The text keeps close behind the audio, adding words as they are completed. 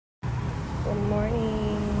Good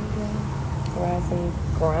morning. Rise and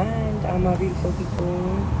grind, all my beautiful people.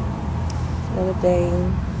 Another day.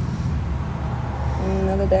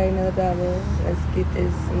 Another dollar. Let's get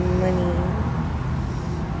this money.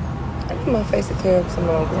 I need my face to clear up some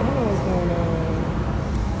more. I don't know what's going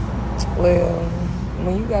on. Well,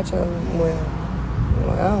 when you got your,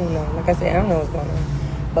 I don't know. Like I said, I don't know what's going on.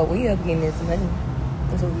 But we up getting this money.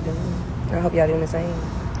 That's what we doing. I hope y'all doing the same.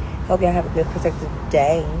 Hope y'all have a good, productive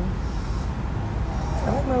day. I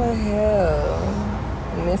like my little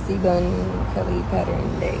hair. Messy bun, curly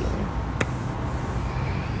pattern day.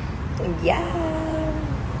 Yeah.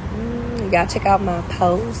 Y'all check out my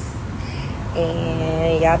posts.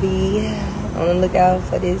 And y'all be on the lookout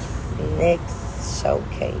for this next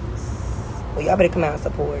showcase. Well, y'all better come out and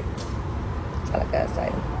support. That's all I gotta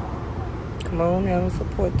say. Come on now and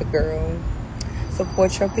support the girl.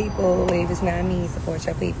 Support your people. If it's not me, support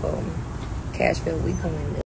your people. Cashville, we going